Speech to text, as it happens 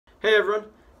Hey everyone!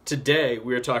 Today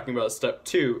we are talking about step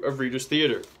 2 of Reader's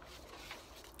Theater.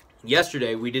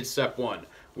 Yesterday we did step 1,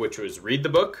 which was read the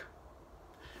book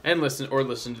and listen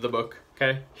to the book,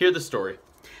 okay? Hear the story.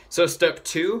 So step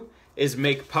 2 is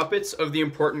make puppets of the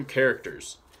important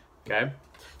characters, okay?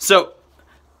 So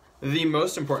the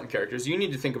most important characters, you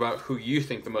need to think about who you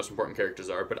think the most important characters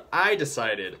are, but I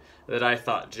decided that I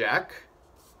thought Jack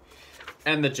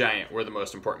and the giant were the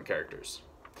most important characters.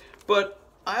 But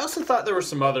I also thought there were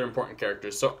some other important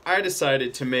characters, so I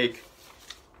decided to make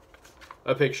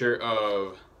a picture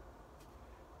of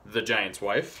the giant's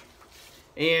wife,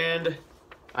 and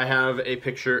I have a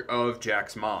picture of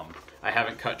Jack's mom. I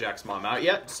haven't cut Jack's mom out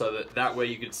yet, so that way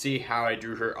you can see how I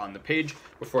drew her on the page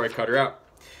before I cut her out.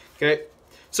 Okay,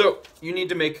 so you need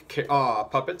to make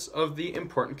puppets of the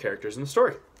important characters in the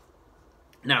story.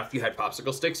 Now, if you had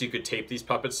popsicle sticks, you could tape these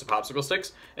puppets to popsicle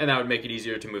sticks, and that would make it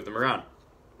easier to move them around.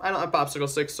 I don't have popsicle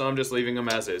sticks, so I'm just leaving them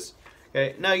as is.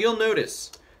 Okay, now you'll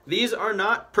notice these are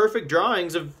not perfect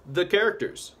drawings of the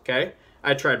characters. Okay,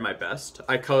 I tried my best.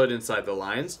 I colored inside the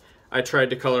lines. I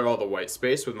tried to color all the white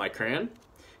space with my crayon.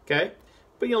 Okay,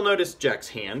 but you'll notice Jack's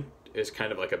hand is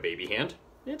kind of like a baby hand.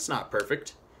 It's not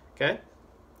perfect. Okay,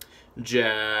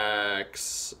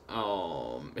 Jack's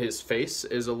his face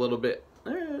is a little bit,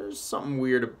 there's something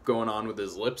weird going on with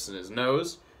his lips and his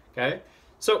nose. Okay,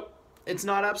 so it's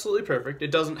not absolutely perfect. It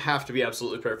doesn't have to be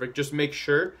absolutely perfect. Just make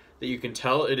sure that you can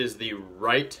tell it is the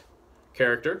right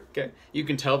character. Okay, you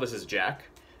can tell this is Jack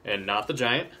and not the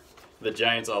giant. The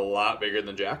giant's a lot bigger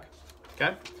than Jack.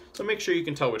 Okay, so make sure you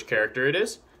can tell which character it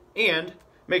is, and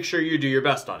make sure you do your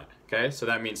best on it. Okay, so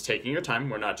that means taking your time.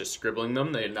 We're not just scribbling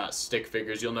them. They're not stick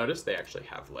figures, you'll notice. They actually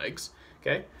have legs.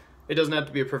 Okay, it doesn't have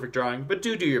to be a perfect drawing, but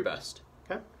do your best.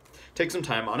 Okay, take some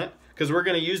time on it, because we're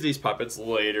going to use these puppets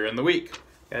later in the week.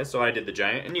 Okay, so I did the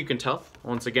giant, and you can tell,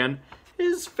 once again,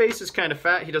 his face is kind of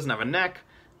fat. He doesn't have a neck.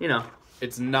 You know,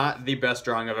 it's not the best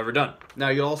drawing I've ever done. Now,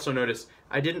 you'll also notice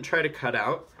I didn't try to cut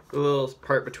out the little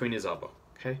part between his elbow,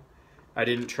 okay? I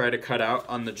didn't try to cut out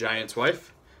on the giant's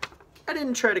wife. I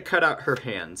didn't try to cut out her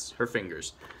hands, her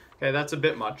fingers. Okay, that's a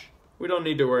bit much. We don't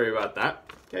need to worry about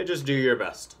that. Okay, just do your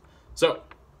best. So,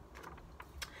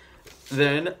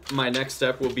 then my next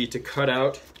step will be to cut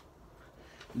out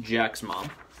Jack's mom.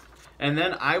 And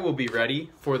then I will be ready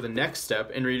for the next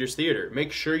step in Reader's Theater.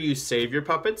 Make sure you save your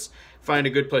puppets, find a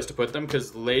good place to put them,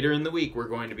 because later in the week we're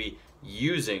going to be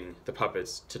using the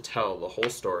puppets to tell the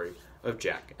whole story of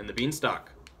Jack and the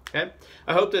Beanstalk. Okay?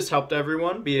 I hope this helped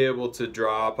everyone be able to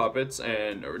draw puppets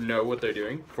and know what they're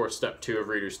doing for step 2 of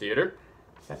Reader's Theater.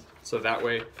 Okay? So that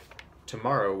way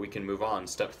tomorrow we can move on.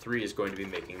 Step 3 is going to be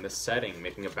making the setting,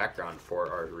 making a background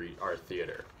for our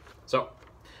theater. So,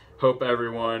 hope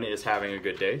everyone is having a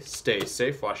good day. Stay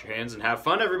safe, wash your hands, and have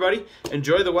fun, everybody.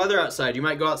 Enjoy the weather outside. You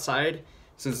might go outside,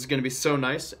 since it's going to be so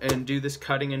nice, and do this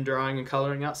cutting and drawing and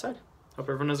coloring outside. Hope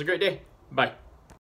everyone has a great day. Bye.